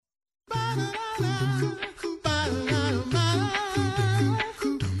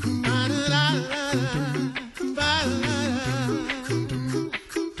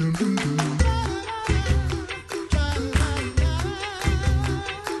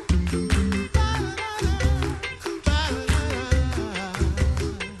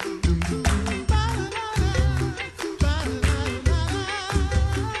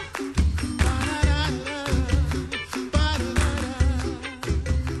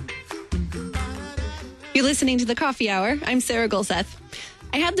You're listening to The Coffee Hour. I'm Sarah Gulseth.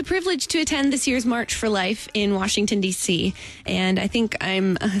 I had the privilege to attend this year's March for Life in Washington, D.C., and I think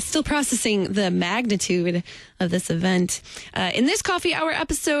I'm still processing the magnitude of this event. In this Coffee Hour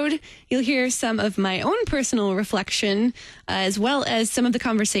episode, you'll hear some of my own personal reflection, as well as some of the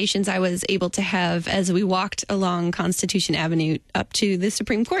conversations I was able to have as we walked along Constitution Avenue up to the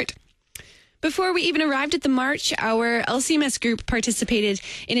Supreme Court. Before we even arrived at the march, our LCMS group participated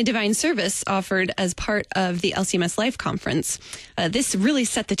in a divine service offered as part of the LCMS Life Conference. This really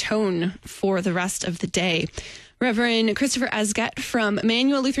set the tone for the rest of the day. Reverend Christopher Asgett from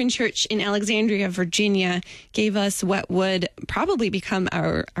Emmanuel Lutheran Church in Alexandria, Virginia, gave us what would probably become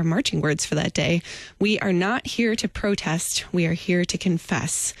our marching words for that day. We are not here to protest. We are here to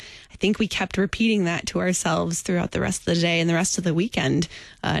confess. I think we kept repeating that to ourselves throughout the rest of the day and the rest of the weekend.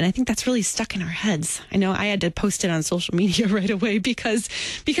 And I think that's really stuck in our heads. I know I had to post it on social media right away because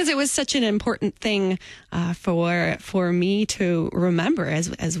it was such an important thing for me to remember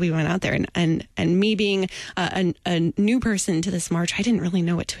as we went out there. And me being a new person to this march, I didn't really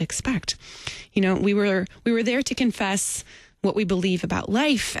know what to expect. You know, we were there to confess what we believe about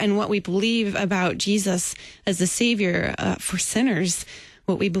life and what we believe about Jesus as the Savior for sinners.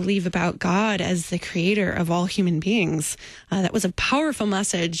 What we believe about God as the creator of all human beings. That was a powerful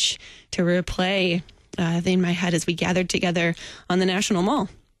message to replay in my head as we gathered together on the National Mall.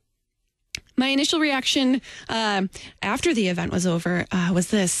 My initial reaction after the event was over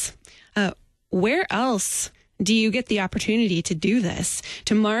was this. Where else do you get the opportunity to do this,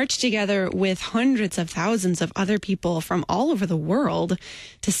 to march together with hundreds of thousands of other people from all over the world,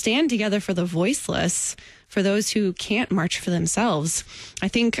 to stand together for the voiceless, for those who can't march for themselves? I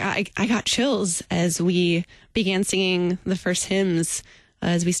think I got chills as we began singing the first hymns,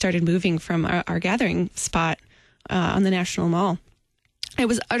 as we started moving from our gathering spot on the National Mall. I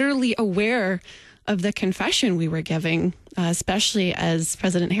was utterly aware of the confession we were giving, especially as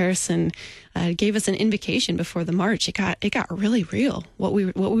President Harrison gave us an invocation before the march. It got really real, what we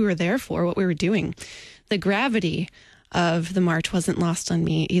were there for, what we were doing. The gravity of the march wasn't lost on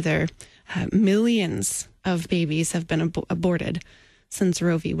me either. Millions of babies have been aborted since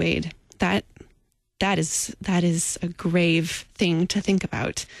Roe v. Wade. That is a grave thing to think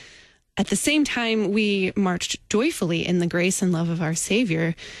about. At the same time, we marched joyfully in the grace and love of our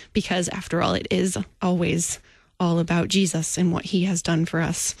Savior, because after all, it is always all about Jesus and what he has done for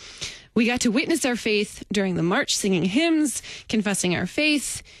us. We got to witness our faith during the march, singing hymns, confessing our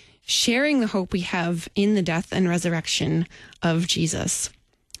faith, sharing the hope we have in the death and resurrection of Jesus.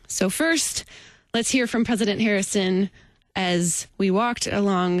 So first, let's hear from President Harrison as we walked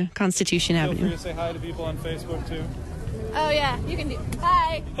along Constitution Avenue. Feel free to say hi to people on Facebook, too. Oh, yeah, you can do.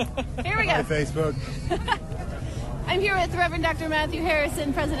 Hi. Here we go. Hi, Facebook. I'm here with Reverend Dr. Matthew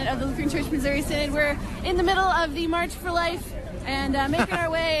Harrison, President of the Lutheran Church Missouri Synod. We're in the middle of the March for Life and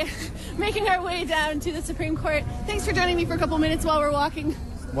making our way down to the Supreme Court. Thanks for joining me for a couple minutes while we're walking.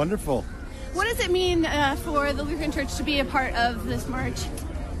 Wonderful. What does it mean for the Lutheran Church to be a part of this march?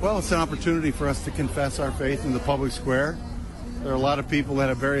 Well, it's an opportunity for us to confess our faith in the public square. There are a lot of people that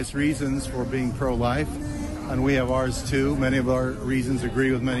have various reasons for being pro-life, and we have ours too. Many of our reasons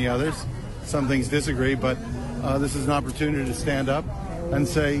agree with many others. Some things disagree, but this is an opportunity to stand up and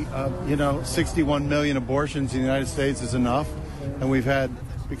say, 61 million abortions in the United States is enough. And we've had,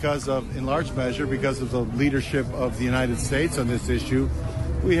 in large measure, because of the leadership of the United States on this issue,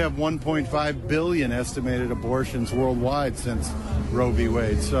 we have 1.5 billion estimated abortions worldwide since Roe v.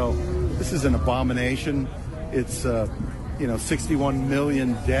 Wade. So this is an abomination. It's, 61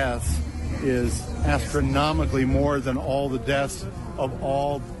 million deaths is astronomically more than all the deaths of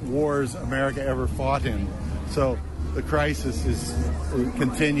all wars America ever fought in. So the crisis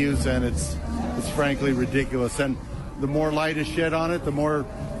continues, and it's frankly ridiculous. And the more light is shed on it, the more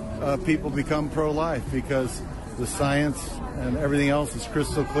people become pro-life, because the science and everything else is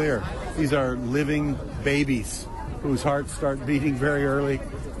crystal clear. These are living babies whose hearts start beating very early,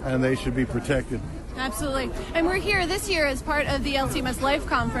 and they should be protected. Absolutely. And we're here this year as part of the LCMS Life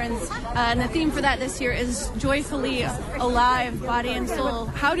Conference, and the theme for that this year is Joyfully Alive, Body and Soul.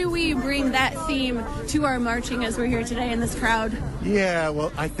 How do we bring that theme to our marching as we're here today in this crowd? Yeah,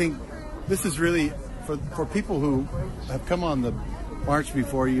 well, I think this is really, for people who have come on the march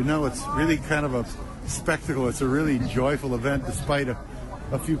before, it's really kind of a spectacle. It's a really joyful event, despite a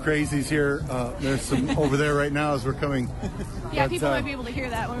few crazies here. There's some over there right now as we're coming. Yeah, people might be able to hear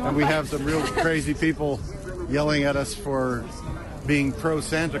that when we're and we have some real crazy people yelling at us for being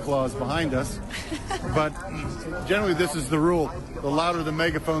pro-Santa Claus behind us. But generally this is the rule. The louder the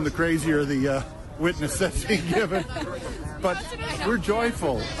megaphone, the crazier the witness that's being given. but we're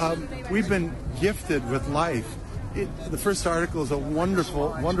joyful. We've been gifted with life. The first article is a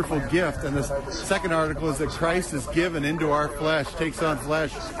wonderful, wonderful gift, and the second article is that Christ is given into our flesh, takes on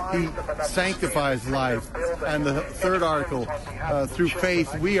flesh. He sanctifies life. And the third article, through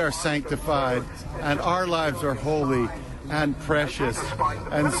faith, we are sanctified, and our lives are holy and precious.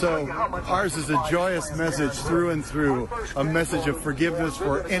 And so ours is a joyous message through and through, a message of forgiveness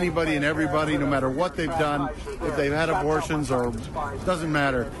for anybody and everybody, no matter what they've done, if they've had abortions or doesn't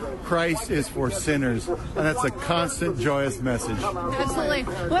matter. Christ is for sinners, and that's a constant joyous message. Absolutely.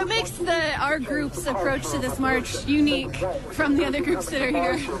 What makes our group's approach to this march unique from the other groups that are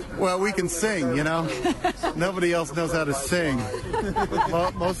here? Well, we can sing, you know. Nobody else knows how to sing.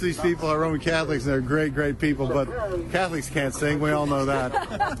 Most of these people are Roman Catholics, and they're great, great people, but Catholics can't sing. We all know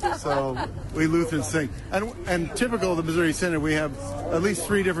that. So we Lutherans sing. And typical of the Missouri Synod, we have at least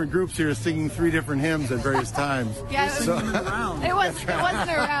 3 different groups here singing 3 different hymns at various times. Yeah, it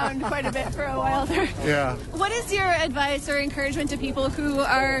wasn't around quite a bit for a while there. Yeah. What is your advice or encouragement to people who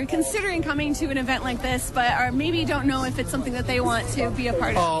are considering coming to an event like this, but are maybe don't know if it's something that they want to be a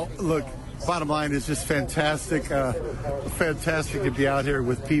part of? Oh, look, bottom line is just fantastic. Fantastic to be out here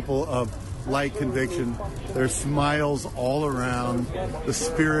with people of like conviction. There's smiles all around. The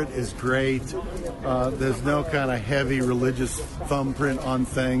spirit is great. There's no kind of heavy religious thumbprint on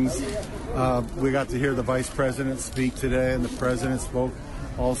things. We got to hear the vice president speak today, and the president spoke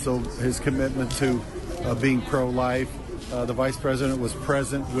also his commitment to being pro-life. The vice president was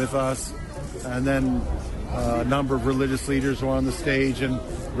present with us, and then a number of religious leaders were on the stage and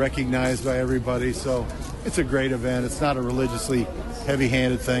recognized by everybody. So it's a great event. It's not a religiously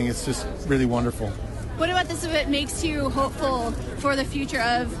heavy-handed thing. It's just really wonderful. What about this event makes you hopeful for the future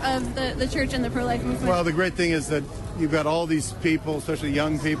of the church and the pro-life movement? Well, the great thing is that you've got all these people, especially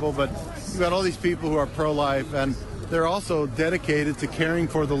young people, but you've got all these people who are pro-life, and they're also dedicated to caring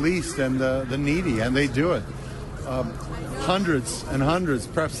for the least and the needy, and they do it. Hundreds and hundreds,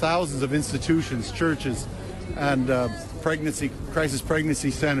 perhaps thousands of institutions, churches, and crisis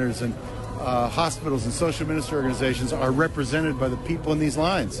pregnancy centers, and hospitals and social ministry organizations are represented by the people in these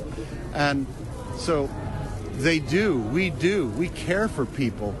lines. And so we care for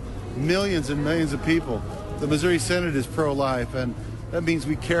people, millions and millions of people. The Missouri Synod is pro-life, and that means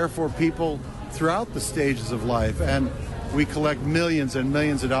we care for people throughout the stages of life, and we collect millions and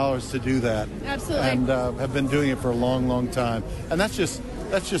millions of dollars to do that. Absolutely. And have been doing it for a long, long time. And that's just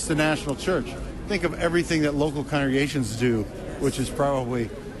the national church. Think of everything that local congregations do, which is probably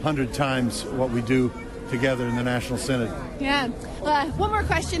 100 times what we do together in the National Synod. Yeah. One more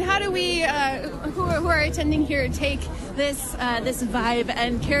question. How do we, who are attending here, take this vibe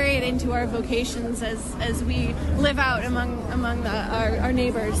and carry it into our vocations as we live out among our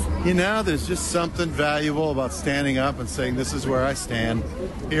neighbors? You know, there's just something valuable about standing up and saying, this is where I stand.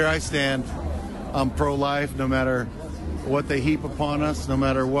 Here I stand. I'm pro-life, no matter what they heap upon us, no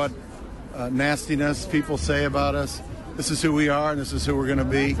matter what nastiness people say about us. This is who we are, and this is who we're going to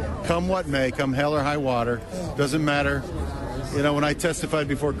be. Come what may, come hell or high water. Doesn't matter. You know, when I testified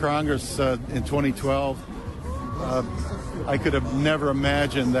before Congress in 2012, I could have never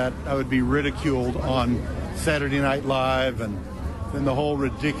imagined that I would be ridiculed on Saturday Night Live, and then the whole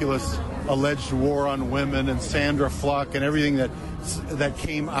ridiculous alleged war on women and Sandra Fluck and everything that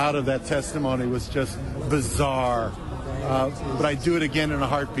came out of that testimony was just bizarre. But I'd do it again in a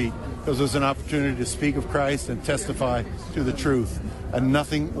heartbeat, because there's an opportunity to speak of Christ and testify to the truth, and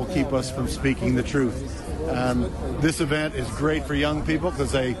nothing will keep us from speaking the truth. And this event is great for young people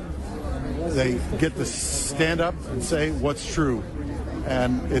because they get to stand up and say what's true,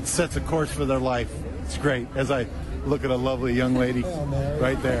 and it sets a course for their life. It's great. As I look at a lovely young lady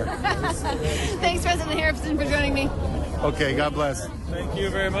right there. Thanks, President Harrison, for joining me. Okay, God bless. Thank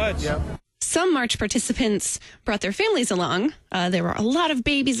you very much. Yep. Some march participants brought their families along. There were a lot of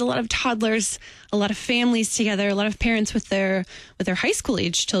babies, a lot of toddlers, a lot of families together, a lot of parents with their high school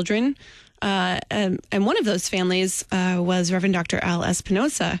age children. And one of those families was Reverend Dr. Al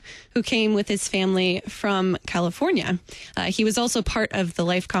Espinosa, who came with his family from California. He was also part of the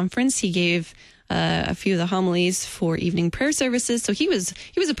Life Conference. He gave a few of the homilies for evening prayer services. So he was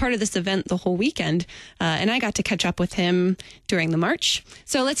a part of this event the whole weekend. And I got to catch up with him during the march.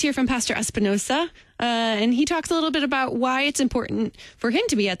 So let's hear from Pastor Espinosa. And he talks a little bit about why it's important for him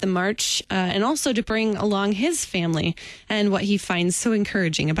to be at the march and also to bring along his family and what he finds so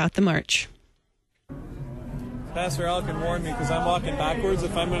encouraging about the march. Pastor Al can warn me because I'm walking backwards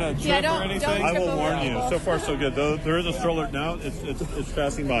if I'm going to trip or anything. I will warn you. So far, so good. Though there is a stroller now. It's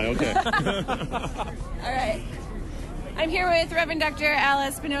passing by. Okay. All right. I'm here with Reverend Dr. Al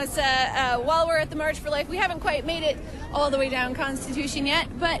Espinosa. While we're at the March for Life, we haven't quite made it all the way down Constitution yet,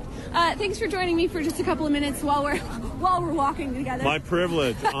 but thanks for joining me for just a couple of minutes while we're walking together. My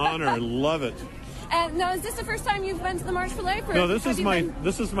privilege, honor, love it. And now, is this the first time you've been to the March for Life? Or no, this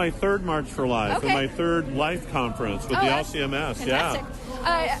is my third March for Life, okay. and my third Life conference with the LCMS. Fantastic.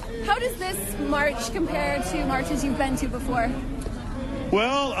 Yeah. How does this march compare to marches you've been to before?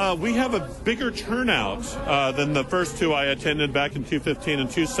 Well, we have a bigger turnout than the first two I attended back in 2015 and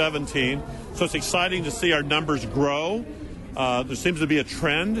 2017. So it's exciting to see our numbers grow. There seems to be a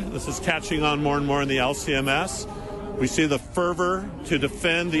trend. This is catching on more and more in the LCMS. We see the fervor to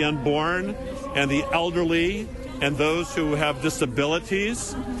defend the unborn and the elderly and those who have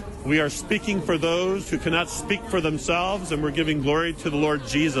disabilities. We are speaking for those who cannot speak for themselves, and we're giving glory to the Lord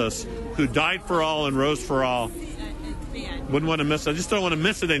Jesus, who died for all and rose for all. Wouldn't want to miss it. I just don't want to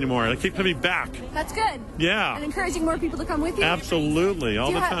miss it anymore. They keep coming back. That's good. Yeah. And encouraging more people to come with you? Absolutely,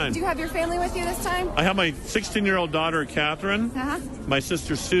 all the time. Do you have your family with you this time? I have my 16-year-old daughter, Catherine. My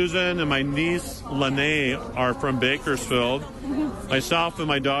sister, Susan, and my niece, Lene, are from Bakersfield. Myself and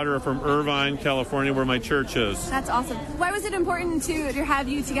my daughter are from Irvine, California, where my church is. That's awesome. Why was it important to have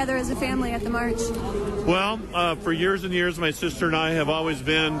you together as a family at the march? Well, for years and years, my sister and I have always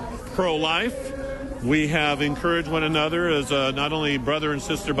been pro-life. We have encouraged one another as not only brother and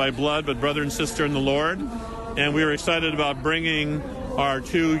sister by blood, but brother and sister in the Lord. And we were excited about bringing our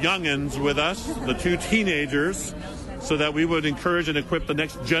two youngins with us, the two teenagers, so that we would encourage and equip the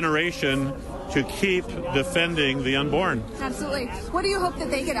next generation to keep defending the unborn. Absolutely. What do you hope that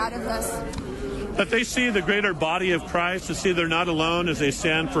they get out of this? That they see the greater body of Christ, to see they're not alone as they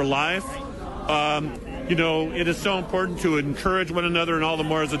stand for life. It is so important to encourage one another, and all the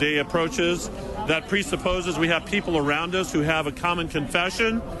more as the day approaches. That presupposes we have people around us who have a common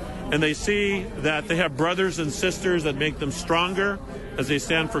confession, and they see that they have brothers and sisters that make them stronger as they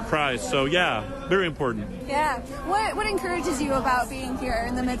stand for Christ. So, yeah, very important. Yeah. What encourages you about being here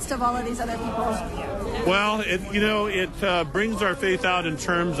in the midst of all of these other people? Well, it brings our faith out in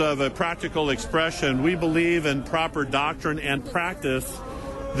terms of a practical expression. We believe in proper doctrine and practice.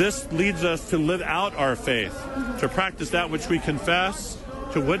 This leads us to live out our faith, to practice that which we confess,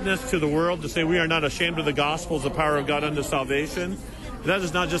 to witness to the world, to say we are not ashamed of the gospel as the power of God unto salvation. That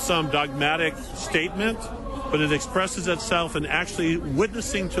is not just some dogmatic statement, but it expresses itself in actually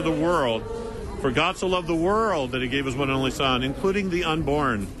witnessing to the world. For God so loved the world that he gave his one and only Son, including the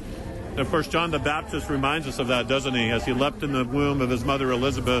unborn. And of course, John the Baptist reminds us of that, doesn't he, as he leapt in the womb of his mother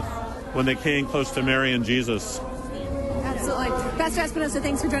Elizabeth when they came close to Mary and Jesus. Absolutely. Pastor Espinosa,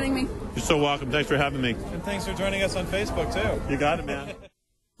 thanks for joining me. You're so welcome. Thanks for having me. And thanks for joining us on Facebook, too. You got it, man.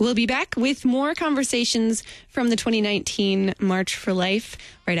 We'll be back with more conversations from the 2019 March for Life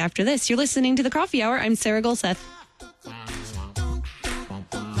right after this. You're listening to The Coffee Hour. I'm Sarah Gulseth.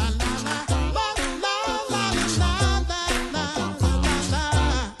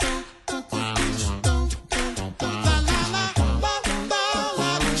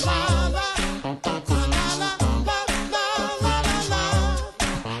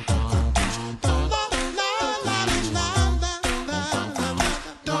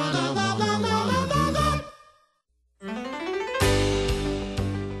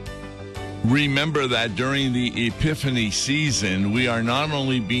 Remember that during the Epiphany season, we are not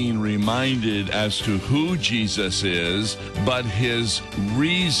only being reminded as to who Jesus is, but his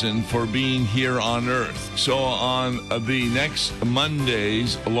reason for being here on earth. So on the next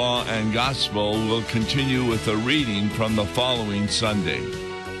Monday's Law and Gospel, we'll continue with a reading from the following Sunday.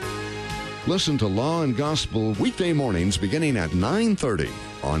 Listen to Law and Gospel weekday mornings beginning at 9:30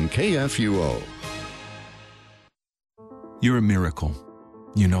 on KFUO. You're a miracle.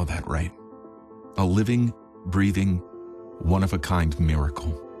 You know that, right? A living, breathing, one-of-a-kind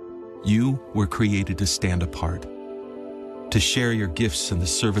miracle. You were created to stand apart, to share your gifts in the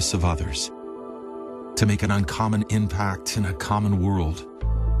service of others, to make an uncommon impact in a common world.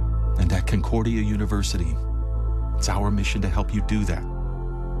 And at Concordia University, it's our mission to help you do that,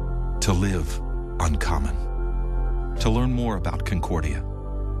 to live uncommon. To learn more about Concordia,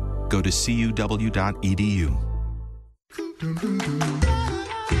 go to cuw.edu.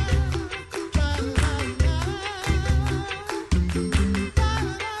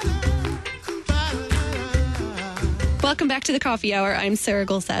 Welcome back to the Coffee Hour. I'm Sarah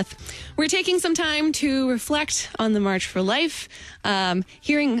Gulseth. We're taking some time to reflect on the March for Life,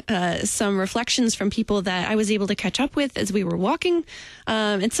 hearing some reflections from people that I was able to catch up with as we were walking,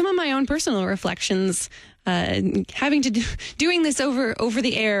 and some of my own personal reflections having to doing this over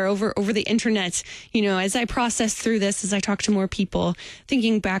the air, over the internet, as I process through this, as I talk to more people,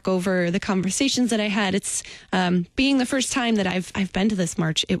 thinking back over the conversations that I had, it's being the first time that I've been to this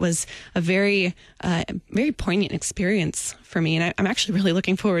march. It was a very poignant experience for me, and I'm actually really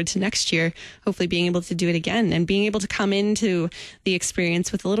looking forward to next year, hopefully being able to do it again and being able to come into the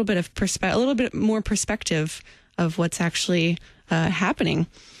experience with a little bit more perspective of what's actually happening.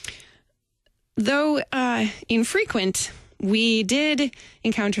 Though infrequent, we did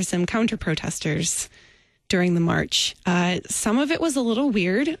encounter some counter-protesters during the march. Some of it was a little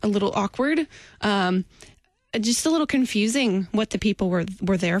weird, a little awkward, just a little confusing what the people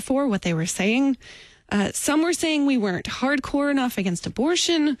were there for, what they were saying. Some were saying we weren't hardcore enough against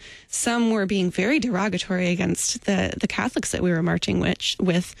abortion. Some were being very derogatory against the Catholics that we were marching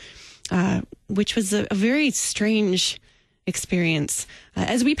with, which was a very strange experience.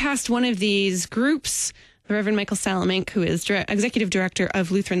 As we passed one of these groups, the Reverend Michael Salemink, who is Executive Director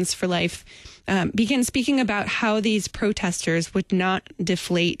of Lutherans for Life, began speaking about how these protesters would not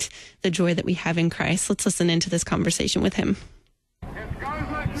deflate the joy that we have in Christ. Let's listen into this conversation with him.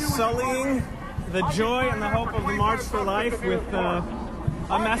 Sullying the joy and the hope of the March for Life with a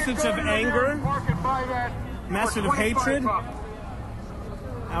message of anger, message of hatred.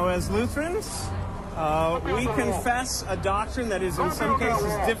 Now, as Lutherans, we confess a doctrine that is in some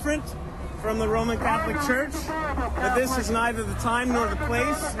cases different from the Roman Catholic Church, but this is neither the time nor the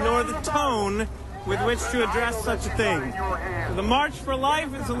place nor the tone with which to address such a thing. So the March for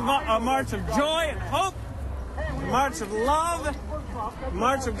Life is a march of joy and hope, a march of love, a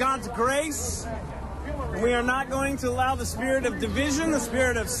march of God's grace. We are not going to allow the spirit of division, the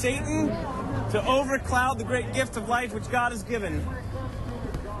spirit of Satan, to overcloud the great gift of life which God has given.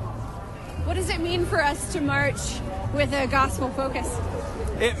 What does it mean for us to march with a gospel focus?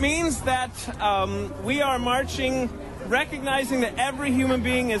 It means that we are marching recognizing that every human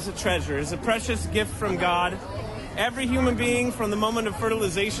being is a treasure, is a precious gift from God. Every human being from the moment of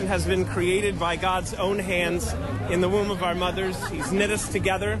fertilization has been created by God's own hands in the womb of our mothers. He's knit us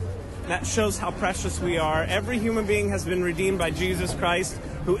together. That shows how precious we are. Every human being has been redeemed by Jesus Christ,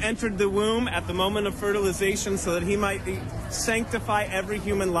 who entered the womb at the moment of fertilization so that he might sanctify every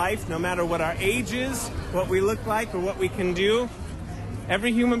human life, no matter what our age is, what we look like, or what we can do.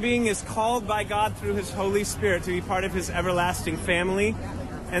 Every human being is called by God through his Holy Spirit to be part of his everlasting family.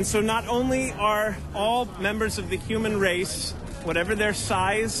 And so not only are all members of the human race, whatever their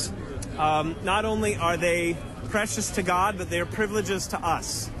size, not only are they precious to God, but they are privileges to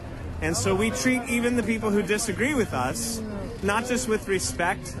us. And so we treat even the people who disagree with us, not just with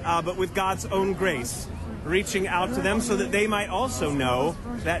respect, but with God's own grace, reaching out to them so that they might also know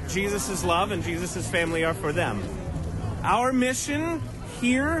that Jesus' love and Jesus' family are for them. Our mission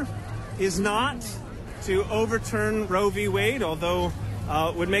here is not to overturn Roe v. Wade, although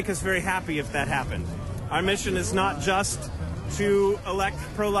it would make us very happy if that happened. Our mission is not just to elect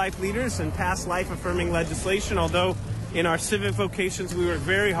pro-life leaders and pass life-affirming legislation, although in our civic vocations we work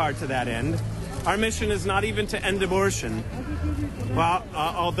very hard to that end. Our mission is not even to end abortion,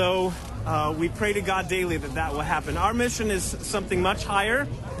 although we pray to God daily that will happen. Our mission is something much higher.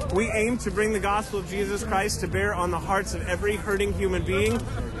 We aim to bring the gospel of Jesus Christ to bear on the hearts of every hurting human being,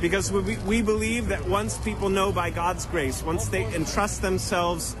 because we believe that once people know by God's grace, once they entrust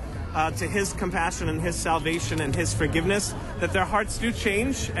themselves to his compassion and his salvation and his forgiveness, that their hearts do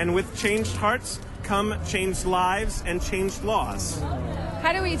change, and with changed hearts come changed lives and changed laws.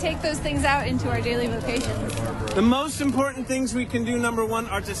 How do we take those things out into our daily vocations? The most important things we can do, number one,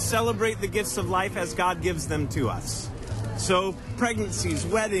 are to celebrate the gifts of life as God gives them to us. So pregnancies,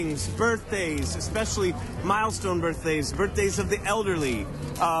 weddings, birthdays, especially milestone birthdays, birthdays of the elderly.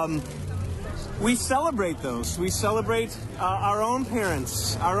 We celebrate those. We celebrate our own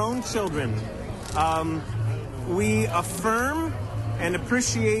parents, our own children. We affirm and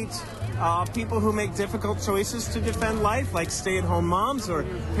appreciate people who make difficult choices to defend life, like stay-at-home moms or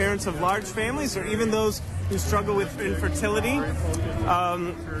parents of large families, or even those who struggle with infertility.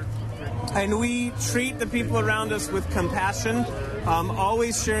 And we treat the people around us with compassion,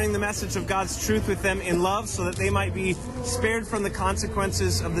 always sharing the message of God's truth with them in love so that they might be spared from the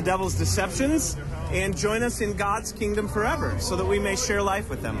consequences of the devil's deceptions and join us in God's kingdom forever so that we may share life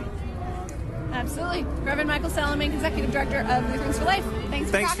with them. Absolutely. Reverend Michael Salemink, Executive Director of Lutherans for Life.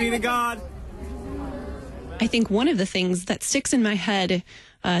 Thanks be to God. I think one of the things that sticks in my head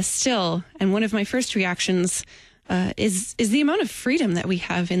still, and one of my first reactions is the amount of freedom that we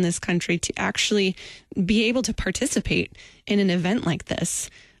have in this country to actually be able to participate in an event like this.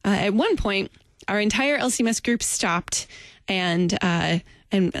 At one point, our entire LCMS group stopped and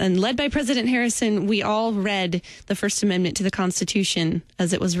and led by President Harrison, we all read the First Amendment to the Constitution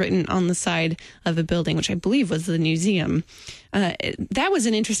as it was written on the side of a building, which I believe was the museum. That was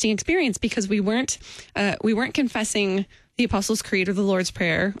an interesting experience because we weren't confessing the Apostles' Creed or the Lord's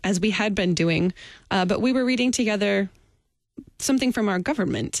Prayer as we had been doing, but we were reading together something from our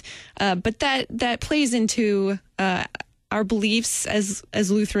government. But that plays into our beliefs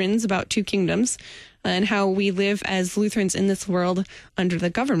as Lutherans about two kingdoms and how we live as Lutherans in this world under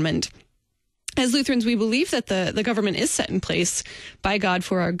the government. As Lutherans, we believe that the government is set in place by God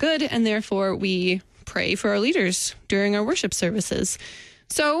for our good, and therefore we pray for our leaders during our worship services.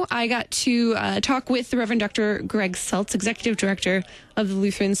 So I got to talk with the Reverend Dr. Greg Seltz, Executive Director of the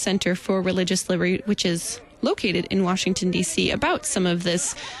Lutheran Center for Religious Liberty, which is located in Washington, D.C., about some of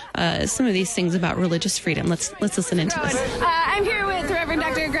these things about religious freedom. Let's listen into this. I'm here with Reverend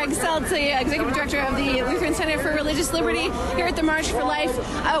Dr. Greg Seltz, the Executive Director of the Lutheran Center for Religious Liberty, here at the March for Life.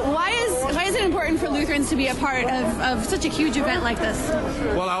 Why is it important for Lutherans to be a part of such a huge event like this?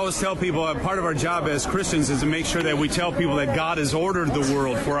 Well, I always tell people part of our job as Christians is to make sure that we tell people that God has ordered the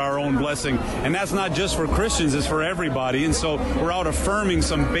world for our own blessing. And that's not just for Christians, it's for everybody. And so we're out affirming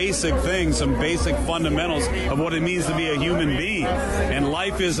some basic things, some basic fundamentals of what it means to be a human being. And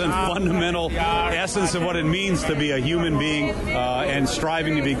life is a fundamental essence of what it means to be a human being and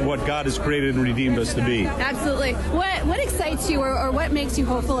striving to be what God has created and redeemed us to be. Absolutely. What excites you or what makes you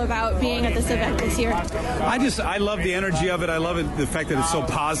hopeful about being at this event this year? I love the energy of it. I love it, the fact that it's so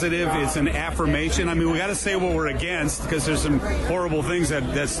positive. It's an affirmation. I mean, we got to say what we're against because there's some horrible things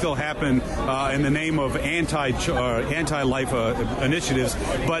that still happen in the name of anti-life initiatives.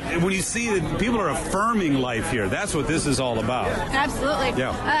 But when you see that people are affirming life here, that's what this is all about. Absolutely.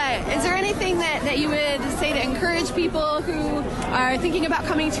 Yeah. Is there anything that you would say to encourage people who are thinking about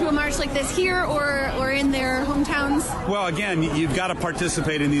coming to a march like this here or in their hometowns? Well, again, you've got to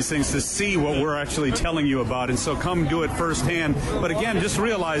participate in these things to see what we're actually telling you about, and so come do it firsthand. But again, just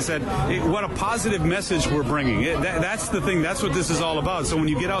realize that what a positive message we're bringing. That's the thing. That's what this is all about. So when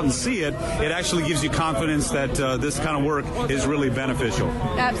you get out and see it, it actually gives you confidence that this kind of work is really beneficial.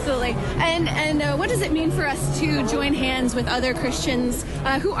 Absolutely. And what does it mean for us to join hands with other Christians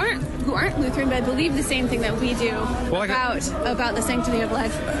who aren't Lutheran but believe the same thing that we do about the sanctity of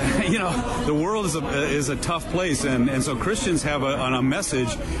life? You know, the world is a tough place, and so Christians have a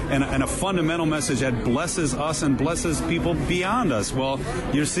message and a fundamental message that blesses us and blesses people beyond us. Well,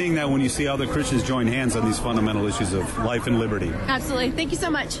 you're seeing that when you see other Christians join hands on these fundamental issues of life and liberty. Absolutely. Thank you so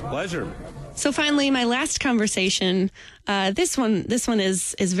much. Pleasure. So finally, my last conversation, this one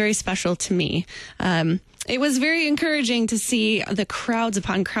is very special to me. It was very encouraging to see the crowds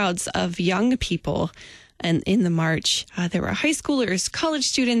upon crowds of young people and in the march. There were high schoolers, college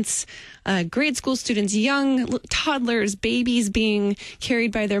students, grade school students, young toddlers, babies being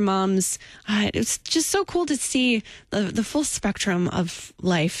carried by their moms. It was just so cool to see the full spectrum of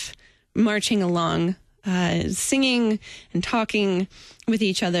life marching along, singing and talking with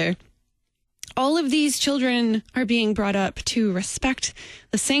each other. All of these children are being brought up to respect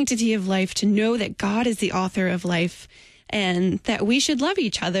the sanctity of life, to know that God is the author of life, and that we should love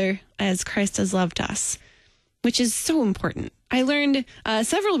each other as Christ has loved us, which is so important. I learned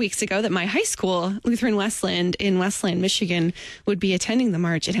several weeks ago that my high school, Lutheran Westland in Westland, Michigan, would be attending the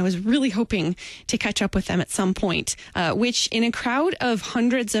march, and I was really hoping to catch up with them at some point, which in a crowd of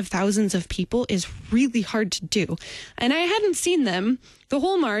hundreds of thousands of people is really hard to do. And I hadn't seen them the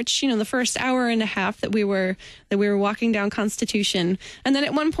whole march, the first hour and a half that we were walking down Constitution. And then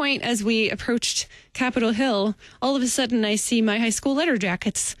at one point, as we approached Capitol Hill, all of a sudden I see my high school letter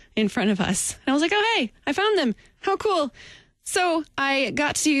jackets in front of us. And I was like, oh, hey, I found them. How cool. So I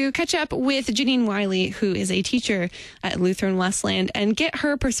got to catch up with Jeaneen Wyly, who is a teacher at Lutheran Westland, and get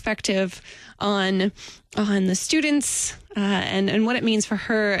her perspective on the students and what it means for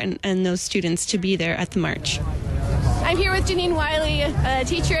her and those students to be there at the march. I'm here with Jeaneen Wyly, a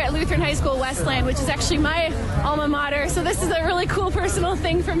teacher at Lutheran High School Westland, which is actually my alma mater. So this is a really cool personal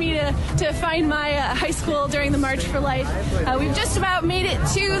thing for me to find my high school during the March for Life. We've just about made it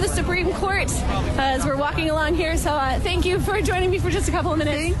to the Supreme Court as we're walking along here. So thank you for joining me for just a couple of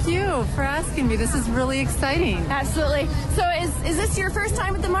minutes. Thank you for asking me. This is really exciting. Absolutely. So is this your first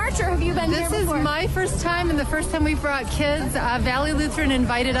time at the march, or have you been here before? This is my first time, and the first time we brought kids. Valley Lutheran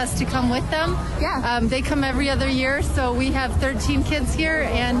invited us to come with them. Yeah. They come every other year. So we have 13 kids here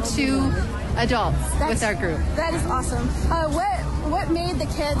and 2 adults with our group. That is awesome. What made the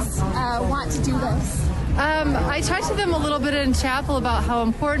kids want to do this? I talked to them a little bit in chapel about how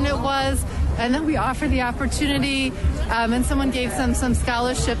important it was, and then we offered the opportunity and someone gave them some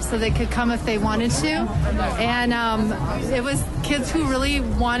scholarships so they could come if they wanted to. And it was kids who really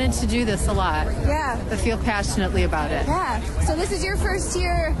wanted to do this a lot. Yeah. That feel passionately about it. Yeah. So this is your first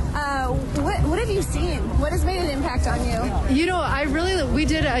year. What have you seen? What has made an impact on you? You know, we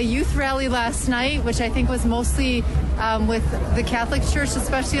did a youth rally last night, which I think was mostly with the Catholic Church,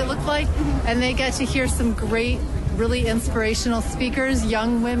 especially it looked like, and they got to hear some great, really inspirational speakers,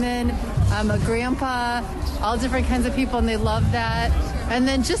 young women, a grandpa, all different kinds of people, and they loved that. And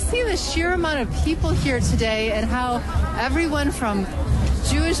then just see the sheer amount of people here today and how everyone from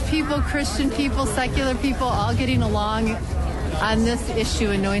Jewish people, Christian people, secular people, all getting along on this issue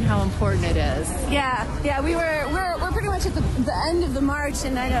and knowing how important it is. Yeah, we're pretty much at the end of the march,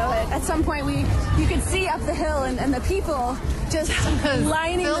 and I know at some point you could see up the hill and the people just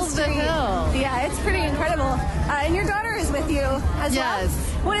lining the street. The hill. Yeah, it's pretty incredible. And your daughter is with you as well. Yes.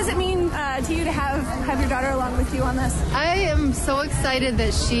 What does it mean to you to have your daughter along with you on this? I am so excited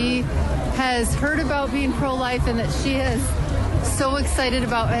that she has heard about being pro-life and that she is so excited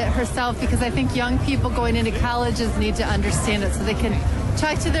about it herself, because I think young people going into colleges need to understand it so they can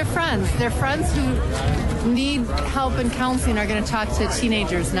talk to their friends. Their friends who need help and counseling are going to talk to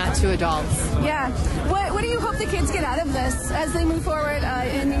teenagers, not to adults. Yeah. What do you hope the kids get out of this as they move forward?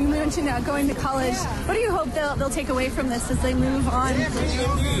 And you mentioned going to college. What do you hope they'll take away from this as they move on?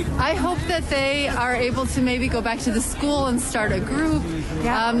 I hope that they are able to maybe go back to the school and start a group,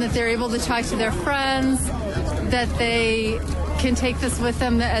 that they're able to talk to their friends, that they can take this with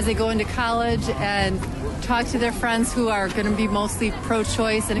them as they go into college and talk to their friends who are going to be mostly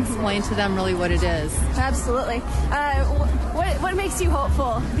pro-choice and explain to them really what it is. Absolutely. What makes you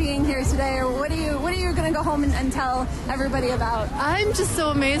hopeful being here today, or what are you going to go home and tell everybody about? I'm just so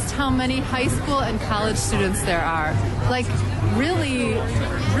amazed how many high school and college students there are. Like, really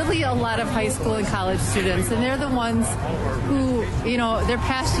a lot of high school and college students, and they're the ones who, their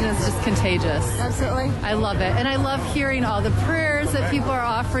passion is just contagious. Absolutely. I love it. And I love hearing all the prayers that people are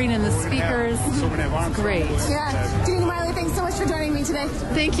offering and the speakers. It's great. Yeah. Jeaneen Wyly, thanks so much for joining me today.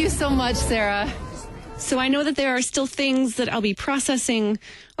 Thank you so much, Sarah. So I know that there are still things that I'll be processing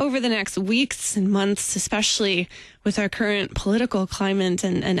over the next weeks and months, especially with our current political climate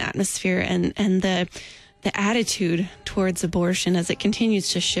and atmosphere and the attitude towards abortion as it continues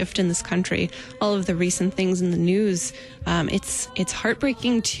to shift in this country. All of the recent things in the news, it's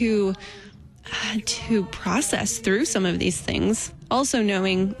heartbreaking to process through some of these things. Also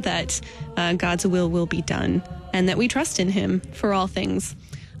knowing that God's will be done and that we trust in Him for all things.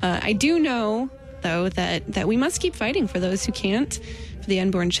 I do know, though, that we must keep fighting for those who can't, for the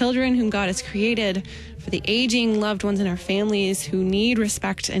unborn children whom God has created, for the aging loved ones in our families who need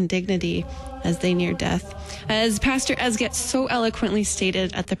respect and dignity as they near death. As Pastor Esget so eloquently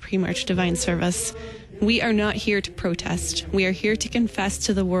stated at the pre-march divine service, we are not here to protest. We are here to confess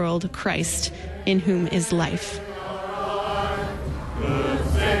to the world Christ, in whom is life.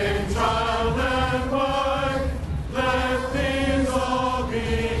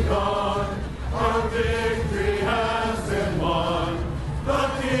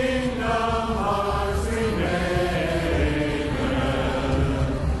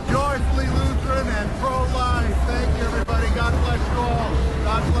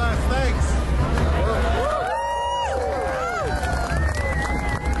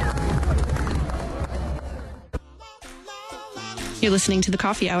 You're listening to The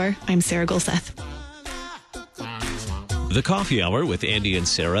Coffee Hour. I'm Sarah Gulseth. The Coffee Hour with Andy and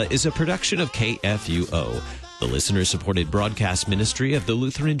Sarah is a production of KFUO, the listener-supported broadcast ministry of the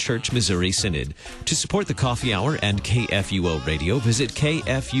Lutheran Church Missouri Synod. To support The Coffee Hour and KFUO Radio, visit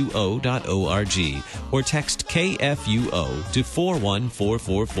kfuo.org or text KFUO to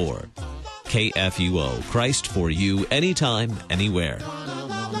 41444. KFUO, Christ for you, anytime, anywhere.